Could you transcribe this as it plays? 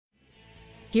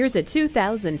Here's a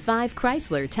 2005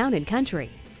 Chrysler Town & Country.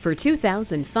 For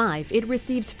 2005, it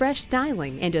receives fresh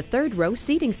styling and a third-row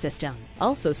seating system.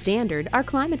 Also standard are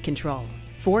climate control,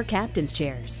 4 captain's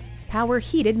chairs, power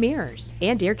heated mirrors,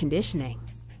 and air conditioning.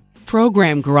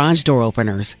 Program garage door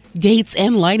openers, gates,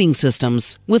 and lighting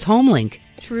systems with HomeLink.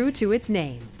 True to its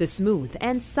name, the smooth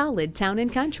and solid Town &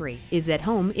 Country is at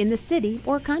home in the city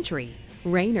or country.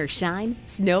 Rain or shine,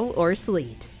 snow or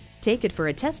sleet. Take it for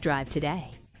a test drive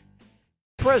today.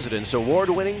 President's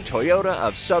Award-winning Toyota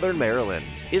of Southern Maryland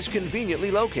is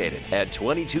conveniently located at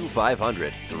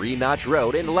 22500 Three Notch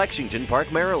Road in Lexington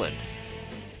Park, Maryland.